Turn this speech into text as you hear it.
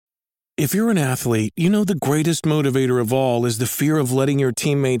If you're an athlete, you know the greatest motivator of all is the fear of letting your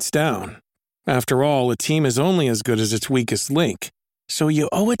teammates down. After all, a team is only as good as its weakest link. So you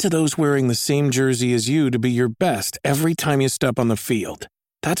owe it to those wearing the same jersey as you to be your best every time you step on the field.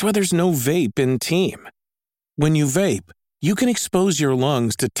 That's why there's no vape in team. When you vape, you can expose your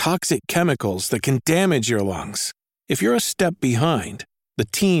lungs to toxic chemicals that can damage your lungs. If you're a step behind, the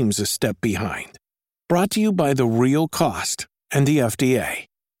team's a step behind. Brought to you by The Real Cost and the FDA.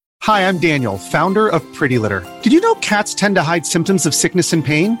 Hi, I'm Daniel, founder of Pretty Litter. Did you know cats tend to hide symptoms of sickness and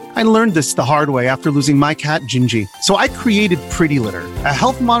pain? I learned this the hard way after losing my cat, Gingy. So I created Pretty Litter, a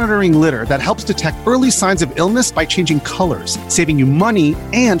health monitoring litter that helps detect early signs of illness by changing colors, saving you money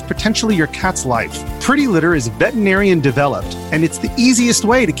and potentially your cat's life. Pretty Litter is veterinarian developed, and it's the easiest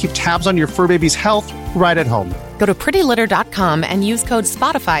way to keep tabs on your fur baby's health right at home. Go to prettylitter.com and use code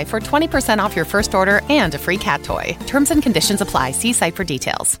SPOTIFY for 20% off your first order and a free cat toy. Terms and conditions apply. See site for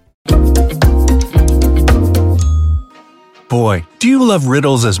details. Boy, do you love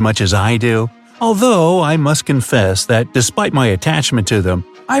riddles as much as I do? Although I must confess that despite my attachment to them,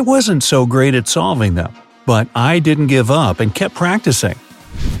 I wasn't so great at solving them. But I didn't give up and kept practicing.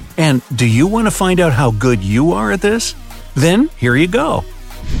 And do you want to find out how good you are at this? Then here you go.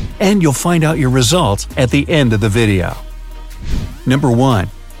 And you'll find out your results at the end of the video. Number 1.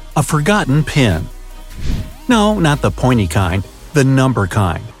 A forgotten pin. No, not the pointy kind, the number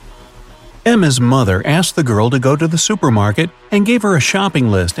kind. Emma's mother asked the girl to go to the supermarket and gave her a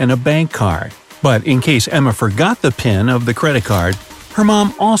shopping list and a bank card. But in case Emma forgot the PIN of the credit card, her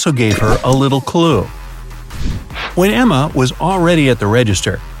mom also gave her a little clue. When Emma was already at the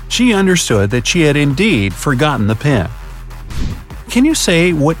register, she understood that she had indeed forgotten the PIN. Can you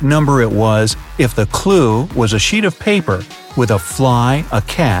say what number it was if the clue was a sheet of paper with a fly, a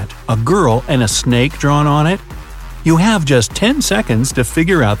cat, a girl, and a snake drawn on it? You have just 10 seconds to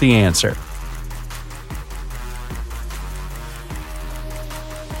figure out the answer.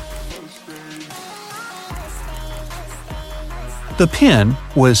 The pin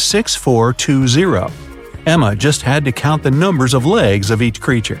was 6420. Emma just had to count the numbers of legs of each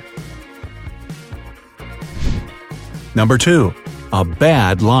creature. Number 2. A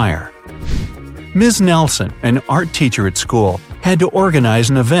bad liar. Ms. Nelson, an art teacher at school, had to organize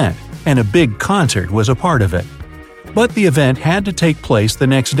an event, and a big concert was a part of it. But the event had to take place the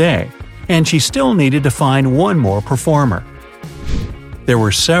next day, and she still needed to find one more performer. There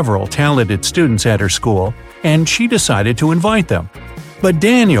were several talented students at her school, and she decided to invite them. But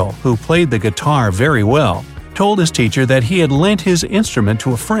Daniel, who played the guitar very well, told his teacher that he had lent his instrument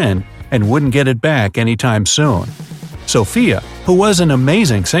to a friend and wouldn't get it back anytime soon. Sophia, who was an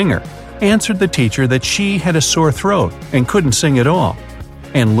amazing singer, answered the teacher that she had a sore throat and couldn't sing at all.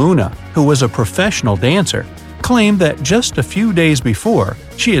 And Luna, who was a professional dancer, claimed that just a few days before,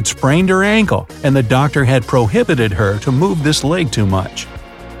 she had sprained her ankle and the doctor had prohibited her to move this leg too much.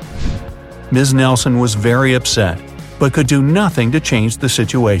 Ms. Nelson was very upset, but could do nothing to change the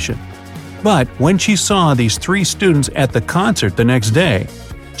situation. But when she saw these 3 students at the concert the next day,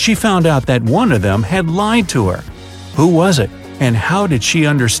 she found out that one of them had lied to her. Who was it, and how did she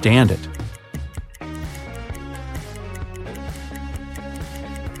understand it?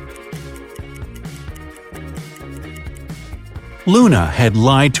 Luna had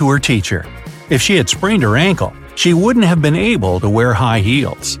lied to her teacher. If she had sprained her ankle, she wouldn't have been able to wear high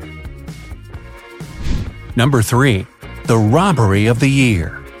heels. Number 3. The robbery of the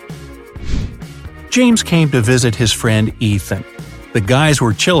year. James came to visit his friend Ethan. The guys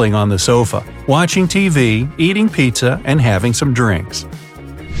were chilling on the sofa, watching TV, eating pizza, and having some drinks.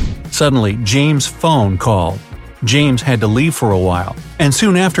 Suddenly, James' phone called. James had to leave for a while, and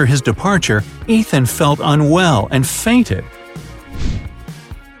soon after his departure, Ethan felt unwell and fainted.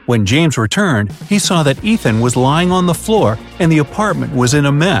 When James returned, he saw that Ethan was lying on the floor and the apartment was in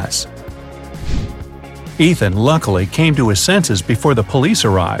a mess. Ethan luckily came to his senses before the police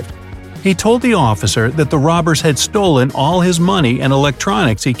arrived. He told the officer that the robbers had stolen all his money and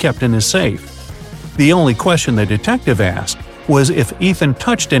electronics he kept in his safe. The only question the detective asked was if Ethan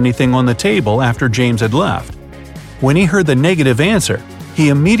touched anything on the table after James had left. When he heard the negative answer, he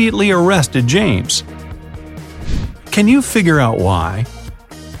immediately arrested James. Can you figure out why?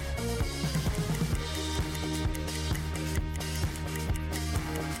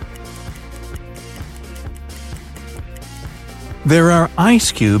 There are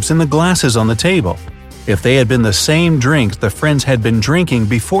ice cubes in the glasses on the table. If they had been the same drinks the friends had been drinking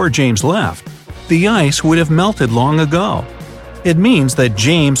before James left, the ice would have melted long ago. It means that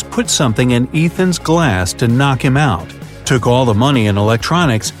James put something in Ethan's glass to knock him out, took all the money and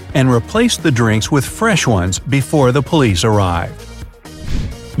electronics, and replaced the drinks with fresh ones before the police arrived.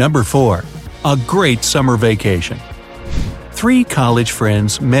 Number 4. A great summer vacation. 3 college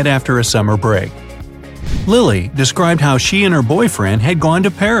friends met after a summer break. Lily described how she and her boyfriend had gone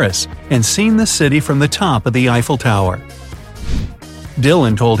to Paris and seen the city from the top of the Eiffel Tower.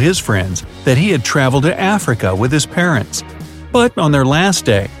 Dylan told his friends that he had traveled to Africa with his parents, but on their last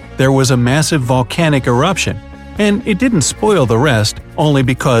day, there was a massive volcanic eruption, and it didn't spoil the rest only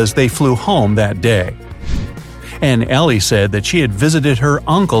because they flew home that day. And Ellie said that she had visited her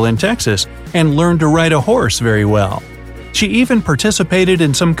uncle in Texas and learned to ride a horse very well. She even participated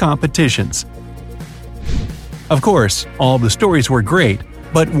in some competitions. Of course, all the stories were great,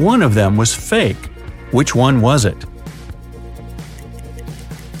 but one of them was fake. Which one was it?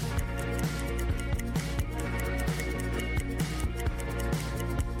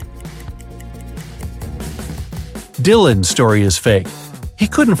 Dylan's story is fake. He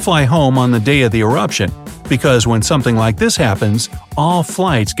couldn't fly home on the day of the eruption, because when something like this happens, all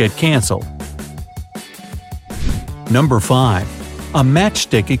flights get canceled. Number 5. A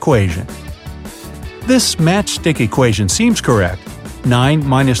matchstick equation. This matchstick equation seems correct. 9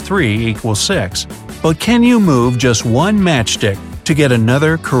 minus 3 equals 6. But can you move just one matchstick to get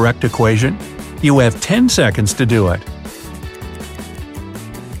another correct equation? You have 10 seconds to do it.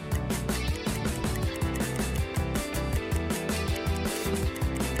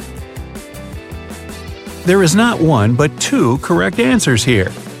 There is not one but 2 correct answers here.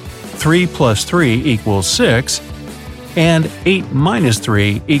 3 plus 3 equals 6, and 8 minus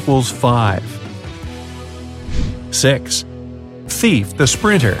 3 equals 5. 6. Thief the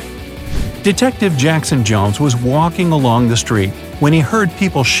Sprinter. Detective Jackson Jones was walking along the street when he heard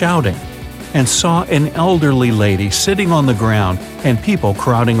people shouting and saw an elderly lady sitting on the ground and people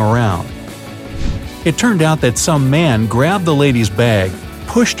crowding around. It turned out that some man grabbed the lady's bag,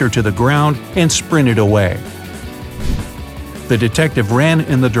 pushed her to the ground, and sprinted away. The detective ran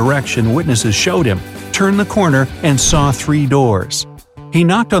in the direction witnesses showed him, turned the corner, and saw 3 doors. He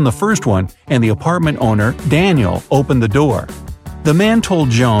knocked on the first one, and the apartment owner, Daniel, opened the door. The man told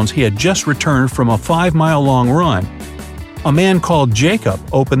Jones he had just returned from a 5-mile-long run. A man called Jacob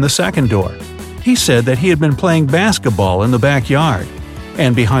opened the second door. He said that he had been playing basketball in the backyard.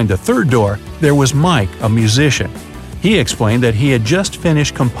 And behind the third door, there was Mike, a musician. He explained that he had just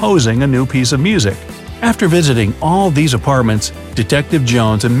finished composing a new piece of music. After visiting all these apartments, Detective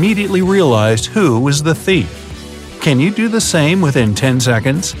Jones immediately realized who was the thief. Can you do the same within 10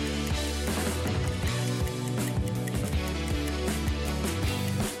 seconds?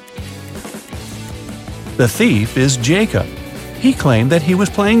 The thief is Jacob. He claimed that he was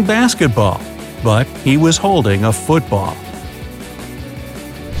playing basketball, but he was holding a football.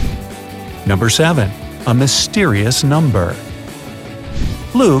 Number 7. A mysterious number.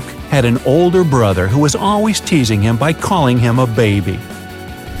 Luke had an older brother who was always teasing him by calling him a baby.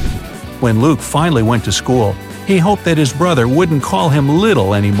 When Luke finally went to school, he hoped that his brother wouldn't call him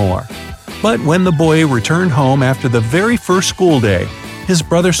little anymore. But when the boy returned home after the very first school day, his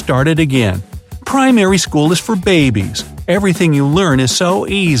brother started again. "Primary school is for babies. Everything you learn is so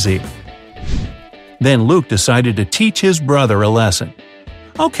easy." Then Luke decided to teach his brother a lesson.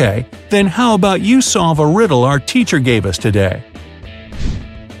 "Okay, then how about you solve a riddle our teacher gave us today?"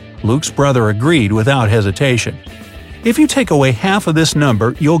 Luke's brother agreed without hesitation. "If you take away half of this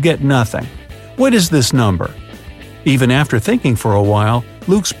number, you'll get nothing. What is this number?" Even after thinking for a while,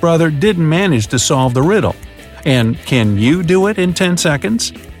 Luke's brother didn't manage to solve the riddle. And can you do it in 10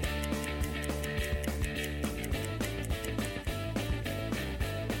 seconds?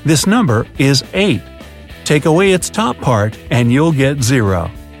 This number is 8. Take away its top part and you'll get 0.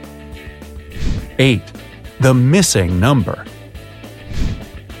 8. The missing number.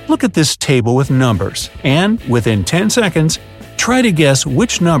 Look at this table with numbers, and within 10 seconds, try to guess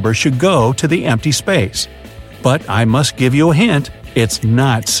which number should go to the empty space. But I must give you a hint, it's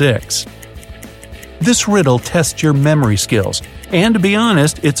not 6. This riddle tests your memory skills, and to be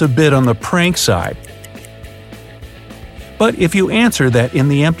honest, it's a bit on the prank side. But if you answer that in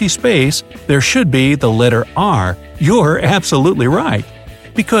the empty space, there should be the letter R, you're absolutely right.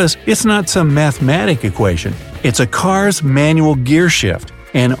 Because it's not some mathematic equation, it's a car's manual gear shift,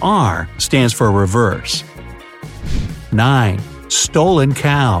 and R stands for reverse. 9. Stolen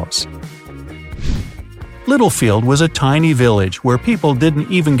cows. Littlefield was a tiny village where people didn't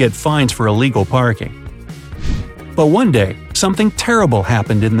even get fines for illegal parking. But one day, something terrible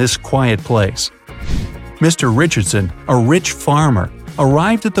happened in this quiet place. Mr. Richardson, a rich farmer,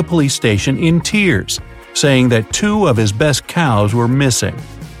 arrived at the police station in tears, saying that 2 of his best cows were missing.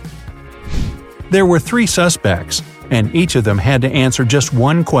 There were 3 suspects, and each of them had to answer just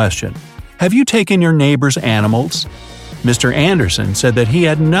one question. Have you taken your neighbor's animals? Mr. Anderson said that he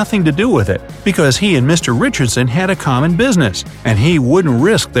had nothing to do with it because he and Mr. Richardson had a common business, and he wouldn't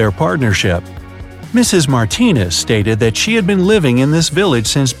risk their partnership. Mrs. Martinez stated that she had been living in this village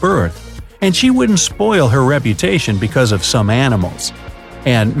since birth, and she wouldn't spoil her reputation because of some animals.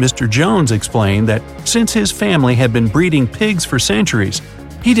 And Mr. Jones explained that since his family had been breeding pigs for centuries,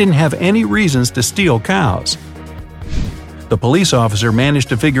 he didn't have any reasons to steal cows. The police officer managed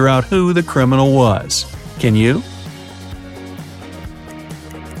to figure out who the criminal was. Can you?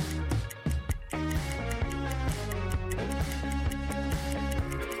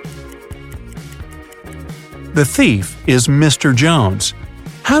 The thief is Mr. Jones.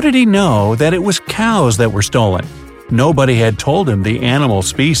 How did he know that it was cows that were stolen? Nobody had told him the animal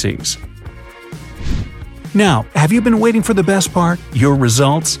species. Now, have you been waiting for the best part, your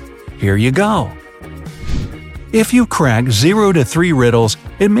results? Here you go. If you crack 0 to 3 riddles,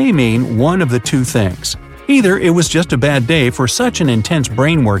 it may mean one of the two things. Either it was just a bad day for such an intense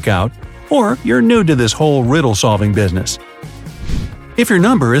brain workout, or you're new to this whole riddle-solving business. If your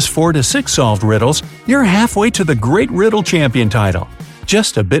number is 4 to 6 solved riddles, you're halfway to the Great Riddle Champion title.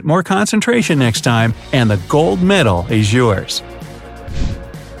 Just a bit more concentration next time, and the gold medal is yours.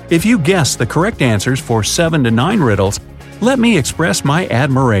 If you guess the correct answers for 7 to 9 riddles, let me express my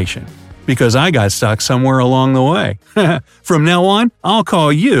admiration, because I got stuck somewhere along the way. From now on, I'll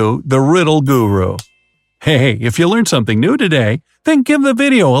call you the Riddle Guru. Hey, if you learned something new today, then give the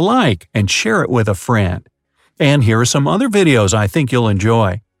video a like and share it with a friend. And here are some other videos I think you'll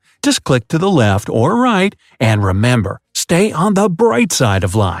enjoy. Just click to the left or right, and remember, stay on the bright side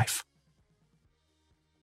of life.